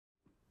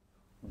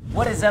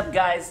What is up,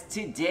 guys?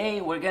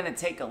 Today we're gonna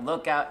take a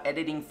look at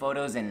editing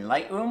photos in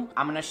Lightroom.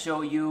 I'm gonna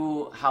show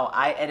you how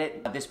I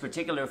edit this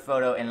particular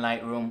photo in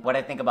Lightroom, what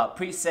I think about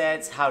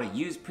presets, how to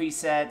use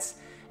presets,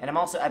 and I'm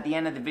also at the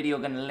end of the video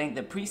gonna link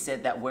the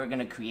preset that we're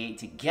gonna create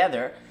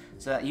together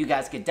so that you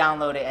guys can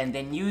download it and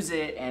then use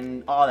it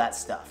and all that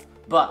stuff.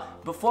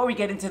 But before we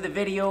get into the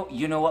video,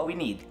 you know what we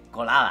need.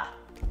 Colada.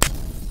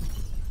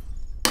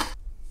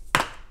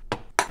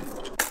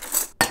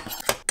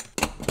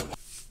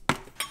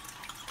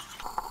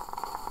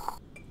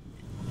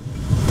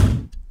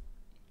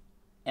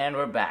 And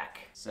we're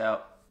back.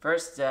 So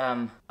first,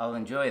 I'll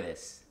enjoy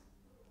this,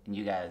 and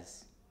you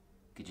guys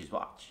could just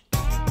watch.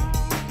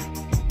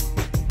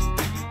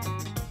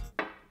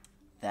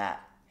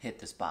 That hit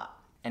the spot.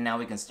 And now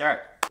we can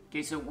start.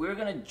 Okay, so we're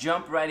gonna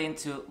jump right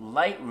into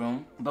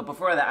Lightroom, but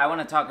before that, I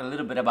wanna talk a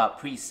little bit about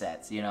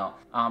presets, you know.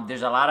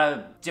 There's a lot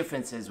of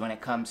differences when it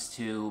comes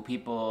to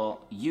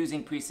people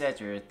using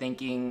presets or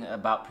thinking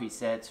about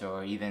presets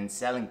or even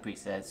selling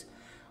presets,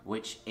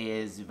 which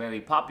is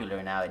very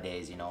popular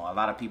nowadays. You know, a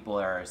lot of people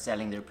are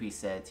selling their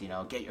presets, you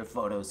know, get your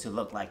photos to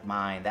look like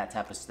mine, that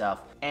type of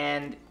stuff.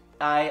 And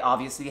I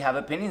obviously have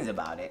opinions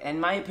about it. And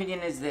my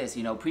opinion is this,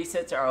 you know,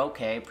 presets are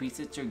okay,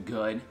 presets are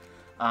good,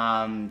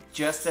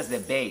 just as the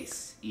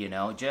base, you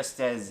know,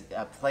 just as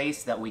a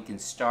place that we can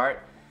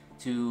start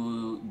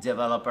to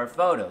develop our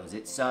photos.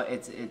 It's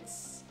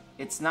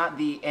not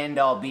the end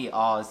all be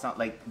all. It's not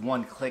like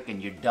one click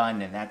and you're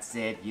done and that's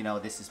it. You know,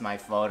 this is my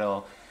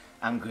photo.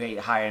 I'm great,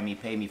 hire me,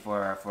 pay me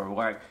for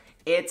work.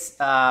 It's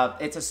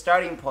a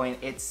starting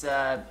point.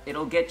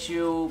 It'll get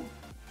your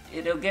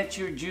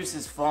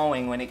juices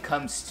flowing when it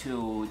comes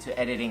to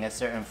editing a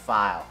certain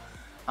file.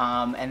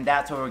 And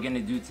that's what we're gonna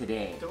do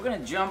today. So we're gonna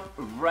jump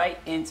right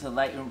into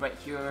Lightroom right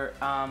here.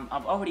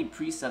 I've already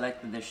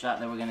pre-selected the shot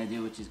that we're gonna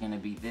do, which is gonna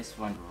be this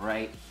one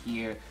right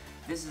here.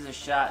 This is a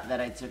shot that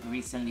I took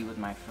recently with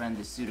my friend,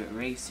 the Suited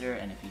Racer.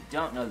 And if you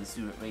don't know the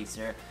Suited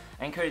Racer,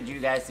 I encourage you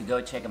guys to go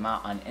check him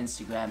out on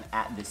Instagram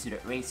at the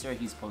Suited Racer.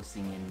 He's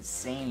posting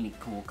insanely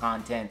cool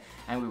content,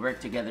 and we work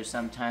together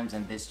sometimes,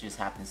 and this just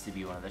happens to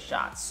be one of the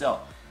shots.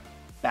 So,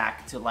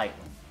 back to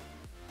Lightroom.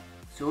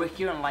 So we're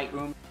here in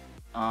Lightroom.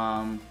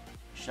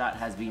 Shot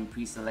has been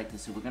pre-selected,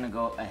 so we're gonna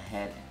go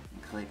ahead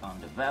and click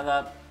on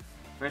Develop.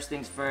 First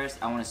things first,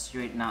 I want to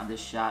straighten out this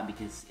shot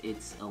because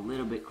it's a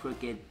little bit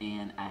crooked,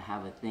 and I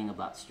have a thing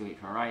about straight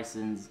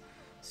horizons.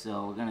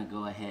 So we're gonna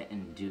go ahead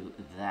and do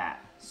that.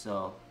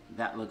 So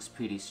that looks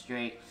pretty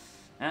straight.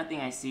 Another thing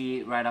I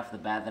see right off the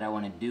bat that I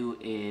want to do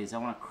is I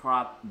want to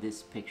crop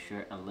this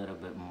picture a little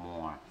bit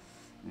more.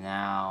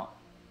 Now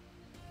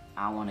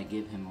I want to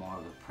give him more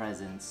of a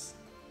presence,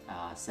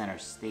 center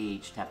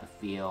stage type of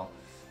feel.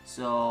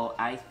 So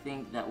I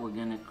think that we're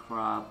gonna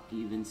crop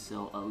even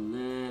so a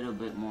little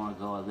bit more,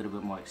 go a little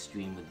bit more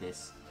extreme with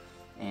this,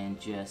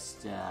 and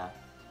just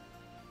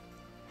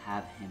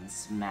have him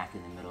smack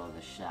in the middle of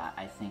the shot.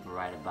 I think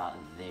right about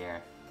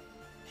there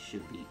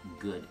should be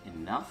good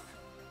enough.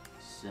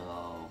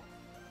 So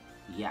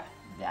yeah,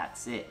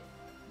 that's it.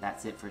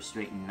 That's it for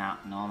straightening out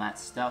and all that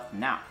stuff.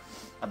 Now,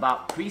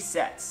 about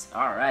presets.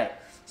 All right,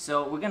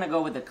 so we're gonna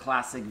go with the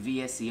classic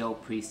VSEO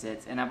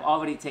presets, and I've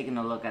already taken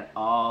a look at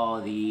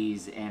all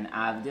these, and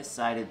I've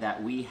decided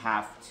that we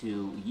have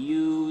to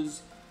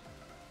use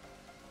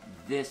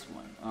this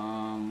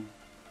one.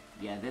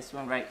 Yeah, this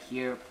one right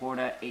here,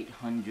 Porta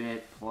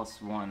 800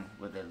 +1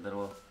 with a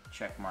little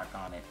check mark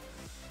on it.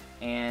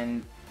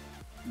 And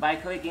by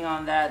clicking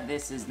on that,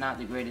 this is not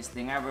the greatest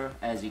thing ever.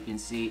 As you can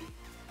see,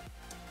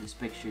 this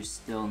picture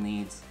still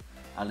needs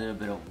a little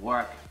bit of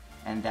work,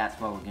 and that's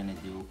what we're gonna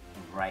do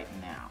right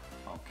now.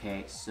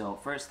 Okay, so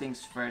first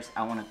things first,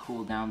 I wanna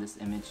cool down this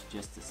image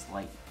just a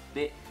slight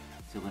bit.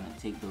 So we're gonna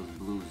take those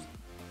blues,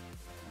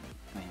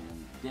 bring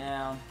them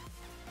down.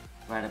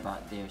 Right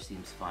about there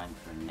seems fine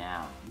for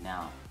now.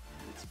 Now,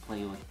 let's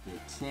play with the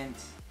tint.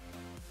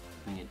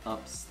 Bring it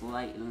up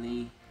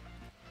slightly.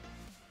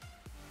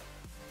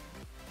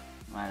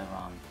 Right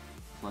around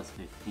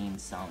 +15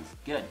 sounds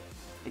good.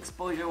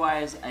 Exposure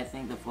wise, I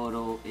think the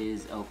photo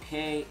is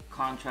okay.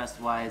 Contrast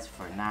wise,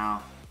 for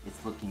now,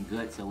 it's looking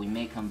good, so we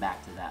may come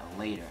back to that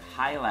later.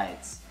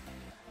 Highlights,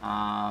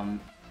 I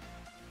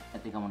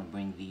think I want to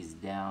bring these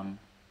down,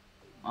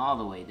 all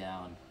the way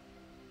down,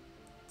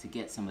 to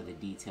get some of the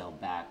detail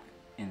back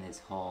in this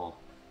whole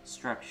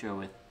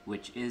structure,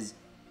 which is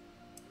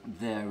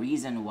the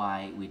reason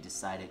why we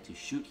decided to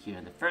shoot here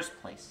in the first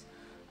place.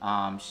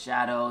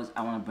 Shadows,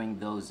 I want to bring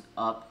those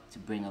up to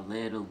bring a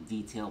little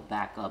detail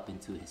back up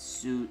into his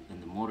suit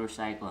and the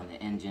motorcycle and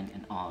the engine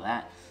and all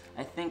that.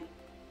 I think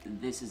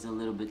this is a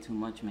little bit too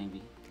much.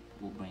 Maybe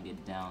we'll bring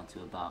it down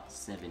to about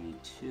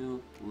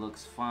 72.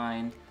 Looks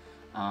fine.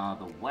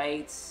 The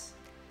whites,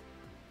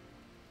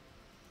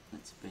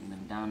 let's bring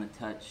them down a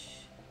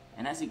touch.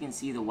 And as you can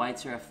see, the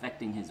whites are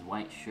affecting his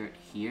white shirt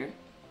here,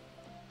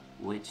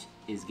 which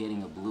is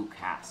getting a blue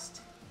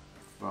cast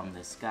from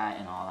the sky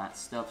and all that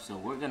stuff. So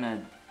we're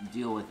gonna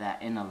deal with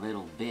that in a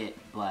little bit,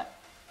 but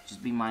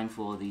just be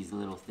mindful of these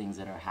little things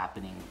that are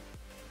happening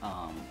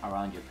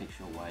around your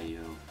picture while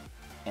you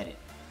edit.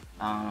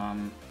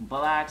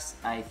 Blacks,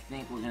 I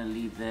think we're gonna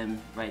leave them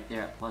right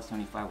there at plus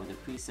 25 where the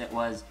preset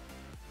was.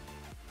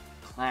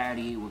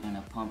 Clarity, we're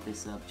gonna pump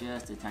this up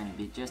just a tiny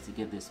bit just to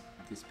give this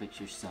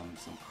picture some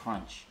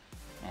crunch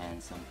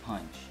and some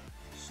punch.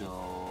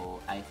 So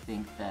I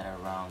think that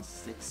around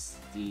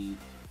 60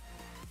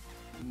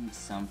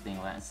 something,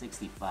 around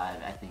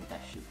 65, I think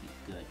that should be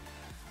good.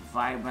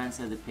 Vibrance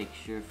of the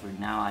picture, for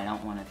now I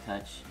don't want to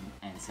touch,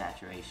 and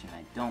saturation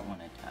I don't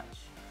want to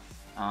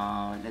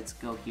touch. Let's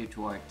go here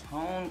to our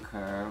tone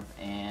curve,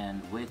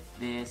 and with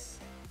this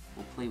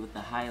we'll play with the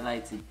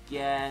highlights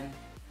again,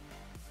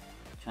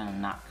 trying to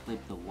not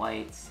clip the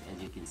whites.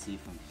 As you can see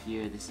from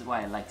here, this is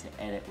why I like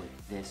to edit with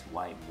this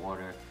white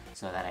border,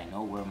 so that I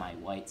know where my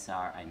whites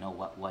are, I know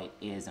what white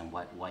is and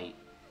what white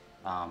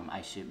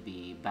I should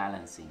be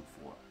balancing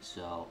for.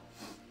 So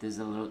this is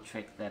a little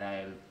trick that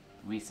I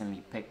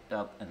recently picked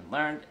up and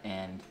learned,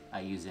 and I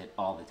use it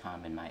all the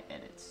time in my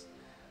edits.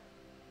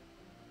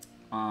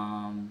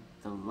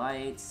 The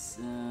lights,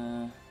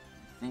 I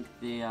think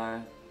they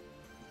are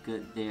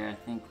good there. I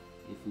think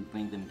if we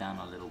bring them down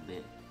a little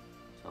bit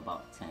to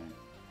about 10,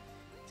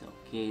 it's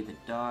okay. The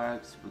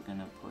darks, we're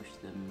gonna push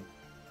them,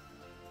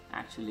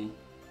 actually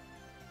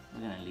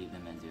we're gonna leave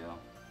them at 0.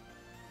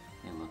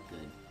 They look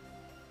good.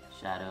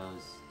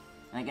 Shadows,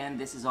 and again,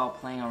 this is all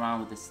playing around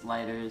with the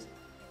sliders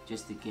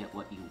just to get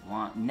what you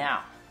want.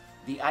 Now,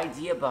 the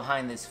idea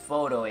behind this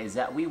photo is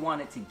that we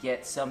wanted to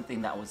get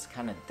something that was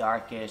kind of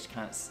darkish,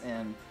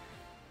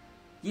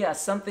 yeah,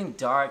 something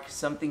dark,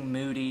 something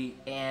moody,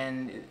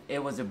 and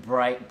it was a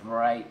bright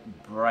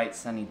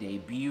sunny day,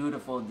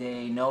 beautiful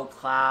day, no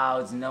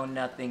clouds, no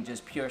nothing,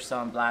 just pure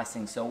sun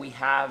blasting. So we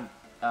have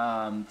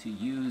to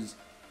use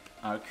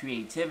our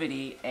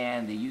creativity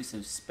and the use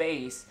of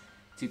space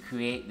to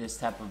create this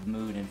type of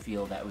mood and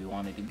feel that we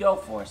wanted to go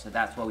for. So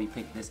that's why we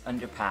picked this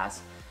underpass,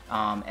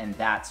 and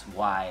that's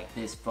why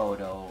this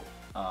photo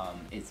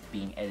is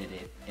being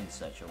edited in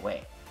such a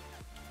way.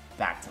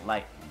 Back to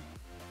Lightroom.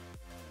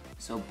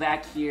 So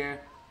back here,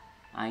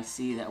 I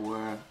see that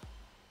we're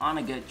on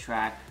a good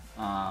track.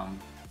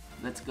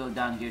 Let's go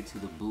down here to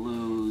the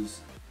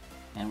blues,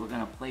 and we're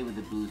gonna play with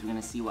the blues. We're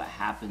gonna see what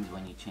happens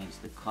when you change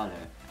the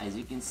color. As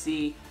you can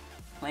see,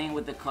 playing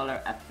with the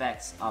color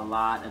affects a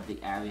lot of the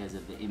areas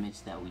of the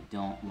image that we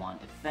don't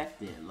want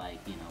affected, like,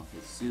 you know,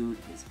 his suit,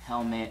 his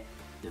helmet,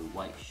 the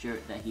white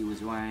shirt that he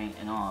was wearing,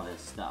 and all this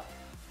stuff.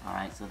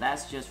 Alright, so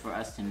that's just for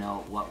us to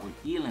know what we're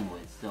dealing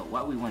with. So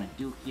what we want to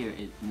do here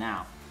is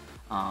now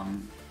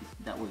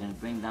that we're going to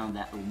bring down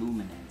that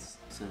luminance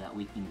so that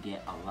we can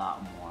get a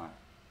lot more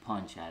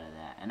punch out of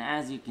that. And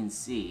as you can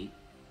see,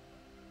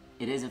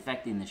 it is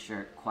affecting the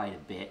shirt quite a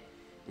bit.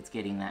 It's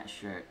getting that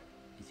shirt,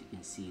 as you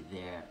can see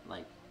there,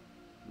 like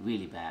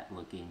really bad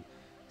looking.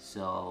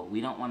 So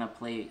we don't want to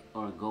play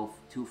or go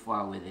too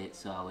far with it.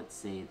 So I would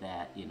say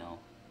that, you know,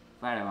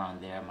 right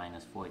around there,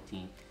 minus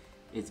 14.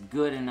 It's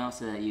good enough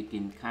so that you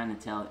can kind of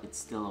tell it's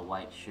still a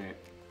white shirt.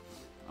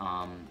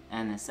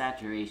 And the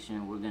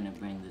saturation, we're gonna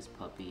bring this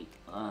puppy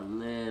a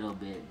little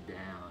bit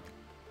down.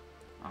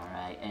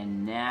 Alright,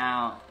 and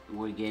now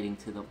we're getting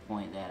to the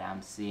point that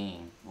I'm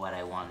seeing what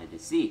I wanted to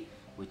see,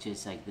 which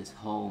is like this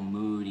whole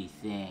moody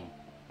thing,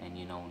 and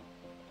you know,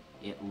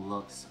 it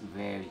looks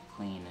very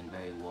clean and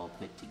very well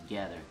put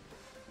together.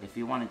 If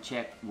you want to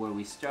check where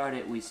we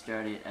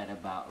started at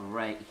about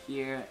right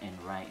here, and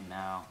right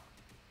now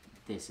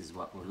this is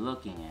what we're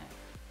looking at.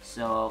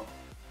 So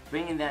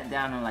bringing that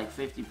down to like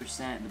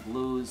 50%, the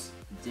blues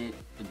did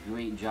a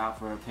great job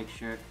for our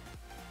picture.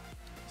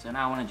 So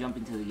now I want to jump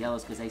into the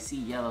yellows, because I see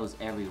yellows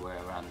everywhere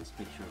around this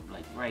picture,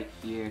 like right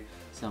here,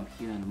 some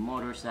here in the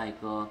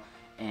motorcycle,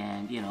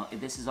 and you know,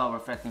 this is all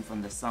reflecting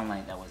from the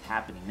sunlight that was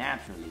happening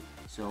naturally.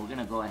 So we're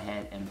gonna go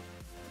ahead and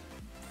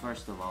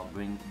first of all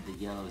bring the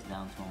yellows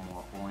down to a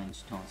more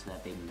orange tone so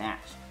that they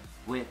match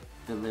with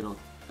the little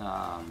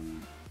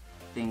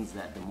things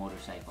that the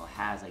motorcycle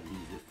has, like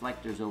these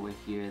reflectors over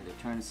here, the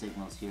turn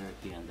signals here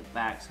in the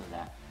back, so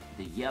that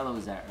the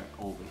yellows that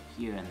are over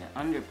here and the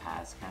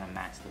underpass kind of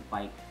match the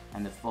bike,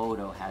 and the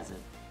photo has a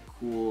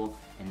cool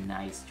and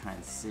nice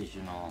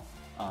transitional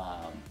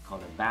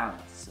color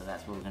balance. So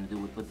that's what we're going to do.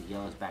 We put the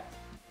yellows back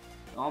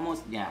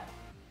almost, yeah,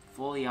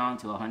 fully on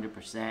to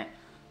 100%.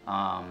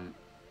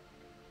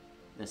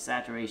 The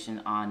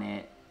saturation on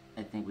it,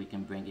 I think we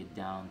can bring it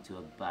down to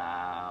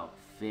about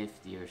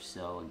 50 or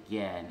so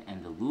again,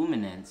 and the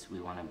luminance we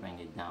want to bring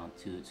it down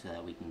to, so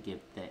that we can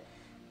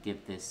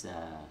give this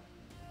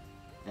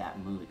that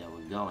mood that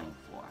we're going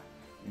for.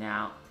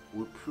 Now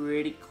we're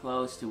pretty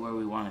close to where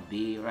we want to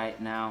be right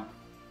now.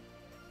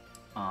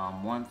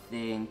 One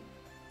thing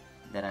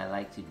that I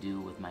like to do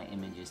with my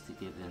images to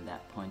give them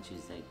that punch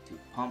is like to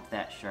pump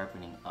that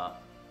sharpening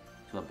up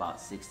to about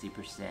 60%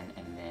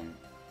 and then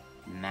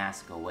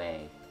mask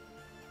away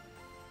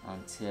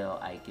until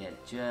I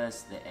get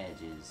just the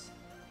edges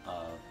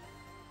of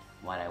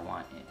what I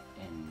want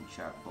in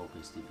sharp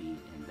focus to be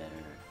in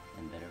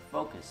better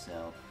focus.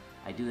 So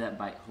I do that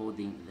by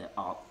holding the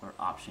Alt or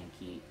Option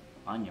key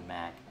on your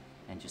Mac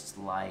and just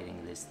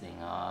sliding this thing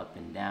up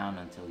and down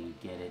until you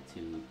get it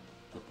to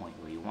the point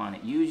where you want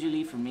it.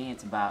 Usually for me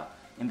it's about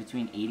in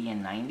between 80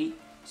 and 90,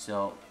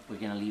 so we're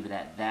gonna leave it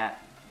at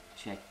that.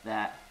 Check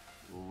that,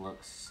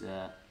 looks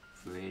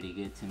pretty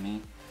good to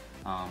me.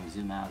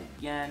 Zoom out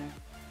again.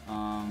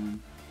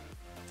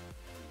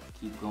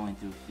 Keep going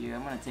through here.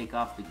 I'm gonna take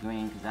off the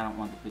grain because I don't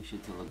want the picture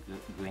to look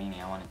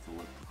grainy. I want it to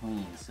look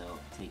clean. So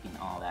taking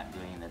all that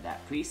grain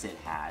that preset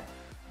had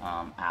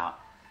out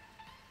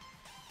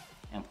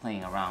and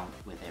playing around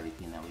with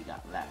everything that we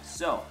got left.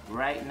 So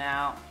right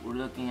now we're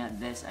looking at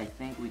this. I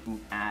think we can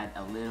add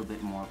a little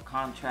bit more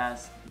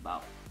contrast,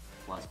 about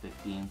plus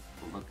 15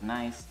 will look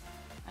nice.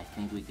 I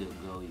think we could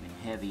go even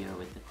heavier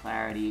with the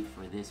clarity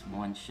for this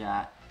one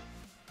shot.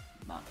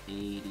 About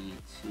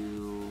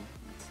 82.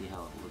 Let's see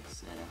how it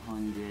looks at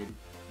 100.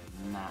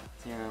 Not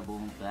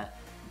terrible, but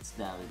let's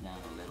dial it down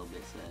a little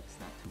bit so that it's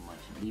not too much.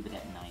 Leave it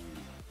at 90.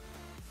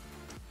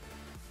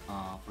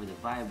 For the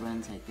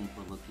vibrance, I think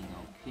we're looking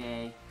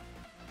okay.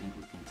 I think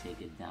we can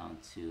take it down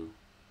to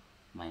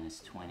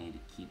 -20 to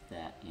keep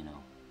that, you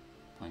know,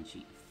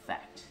 punchy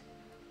effect.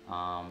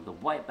 The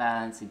white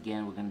balance,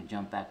 again, we're gonna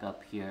jump back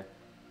up here.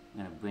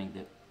 I'm gonna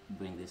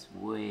bring this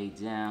way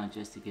down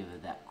just to give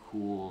it that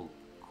cool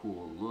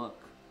look.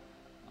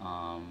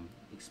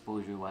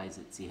 Exposure wise,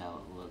 let's see how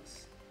it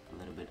looks. A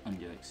little bit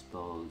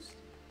underexposed,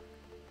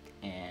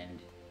 and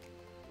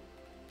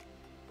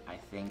I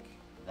think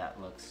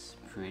that looks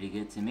pretty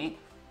good to me.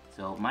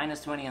 So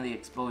 -20 on the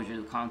exposure,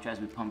 the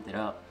contrast, we pumped it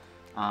up.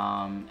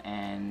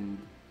 And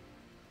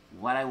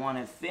what I want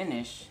to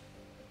finish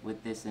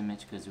with this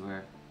image, because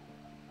we're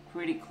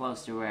pretty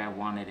close to where I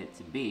wanted it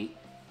to be,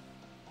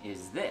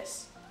 is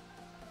this.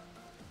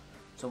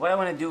 So what I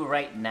want to do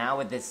right now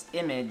with this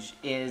image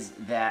is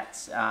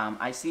that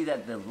I see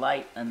that the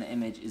light on the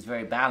image is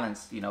very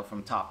balanced, you know,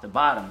 from top to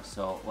bottom.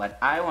 So what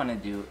I want to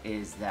do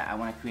is that I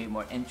want to create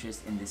more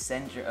interest in the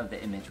center of the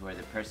image where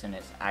the person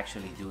is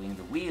actually doing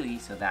the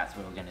wheelie. So that's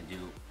what we're going to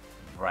do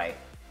right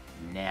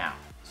now.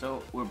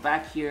 So we're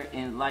back here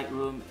in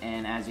Lightroom,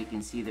 and as you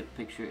can see, the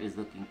picture is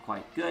looking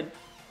quite good.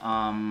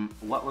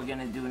 What we're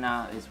going to do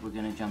now is we're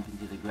going to jump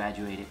into the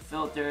graduated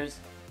filters.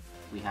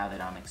 We have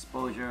it on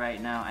exposure right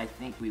now. I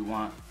think we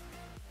want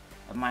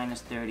a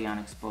 -30 on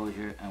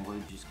exposure, and we're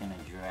just gonna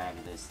drag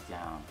this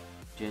down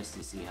just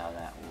to see how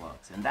that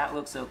looks. And that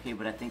looks okay,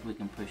 but I think we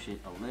can push it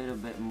a little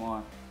bit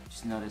more.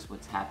 Just notice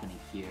what's happening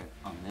here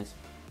on this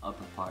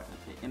upper part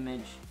of the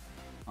image.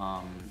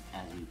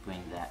 As we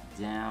bring that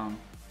down,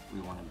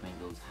 we want to bring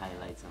those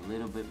highlights a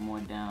little bit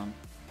more down,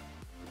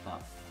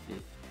 about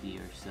 50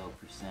 or so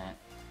percent.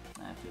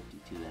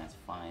 52, that's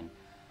fine.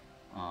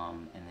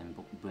 And then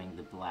bring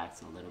the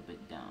blacks a little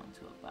bit down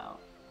to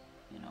about,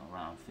 you know,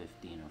 around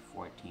 15 or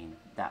 14.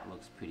 That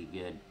looks pretty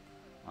good.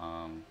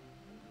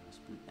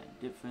 Split that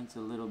difference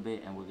a little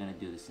bit, and we're going to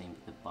do the same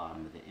at the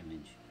bottom of the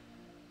image,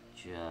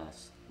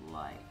 just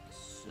like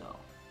so.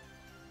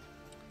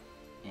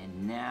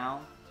 And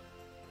now,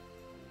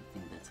 I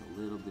think that's a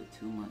little bit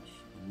too much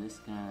in this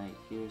guy right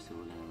here, so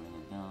we're going to bring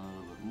it down a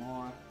little bit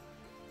more.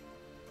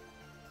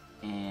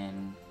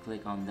 And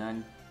click on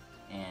done,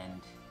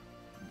 and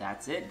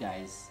that's it,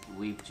 guys.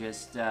 We've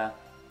just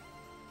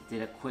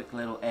did a quick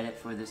little edit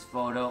for this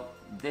photo.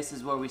 This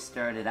is where we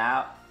started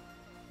out,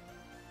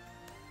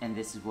 and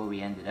this is where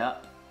we ended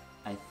up.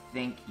 I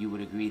think you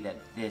would agree that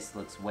this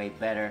looks way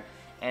better.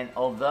 And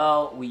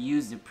although we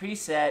used the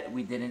preset,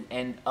 we didn't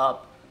end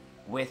up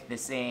with the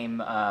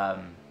same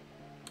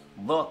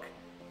look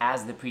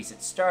as the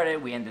preset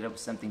started. We ended up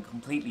with something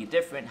completely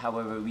different.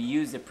 However, we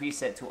used the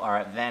preset to our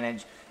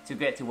advantage to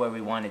get to where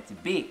we wanted to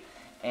be.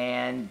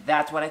 And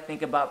that's what I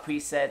think about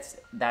presets.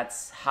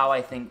 That's how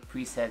I think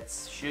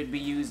presets should be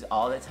used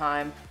all the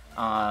time.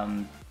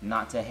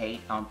 Not to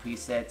hate on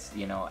presets,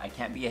 you know, I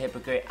can't be a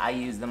hypocrite. I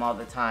use them all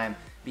the time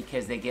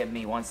because they get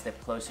me one step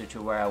closer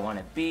to where I want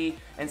to be,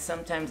 and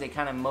sometimes they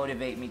kind of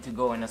motivate me to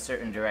go in a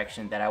certain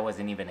direction that I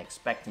wasn't even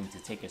expecting to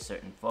take a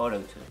certain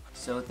photo to.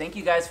 So thank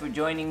you guys for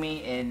joining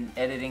me in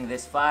editing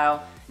this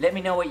file. Let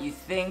me know what you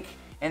think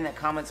in the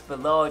comments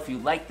below. If you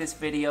like this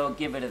video,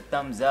 give it a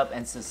thumbs up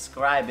and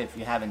subscribe if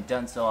you haven't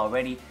done so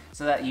already,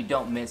 so that you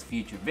don't miss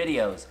future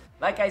videos.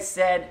 Like I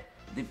said,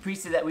 the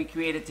preset that we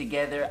created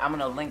together, I'm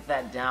gonna link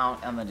that down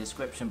in the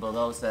description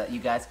below so that you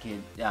guys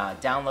can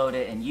download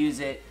it and use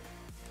it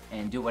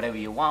and do whatever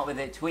you want with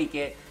it, tweak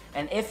it.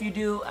 And if you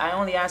do, I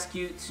only ask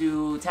you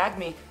to tag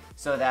me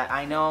so that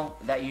I know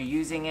that you're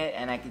using it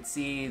and I can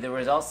see the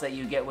results that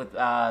you get with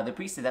the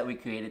preset that we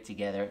created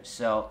together.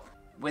 So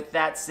with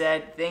that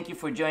said, thank you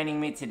for joining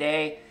me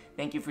today.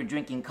 Thank you for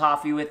drinking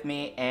coffee with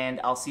me, and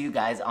I'll see you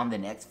guys on the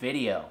next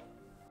video.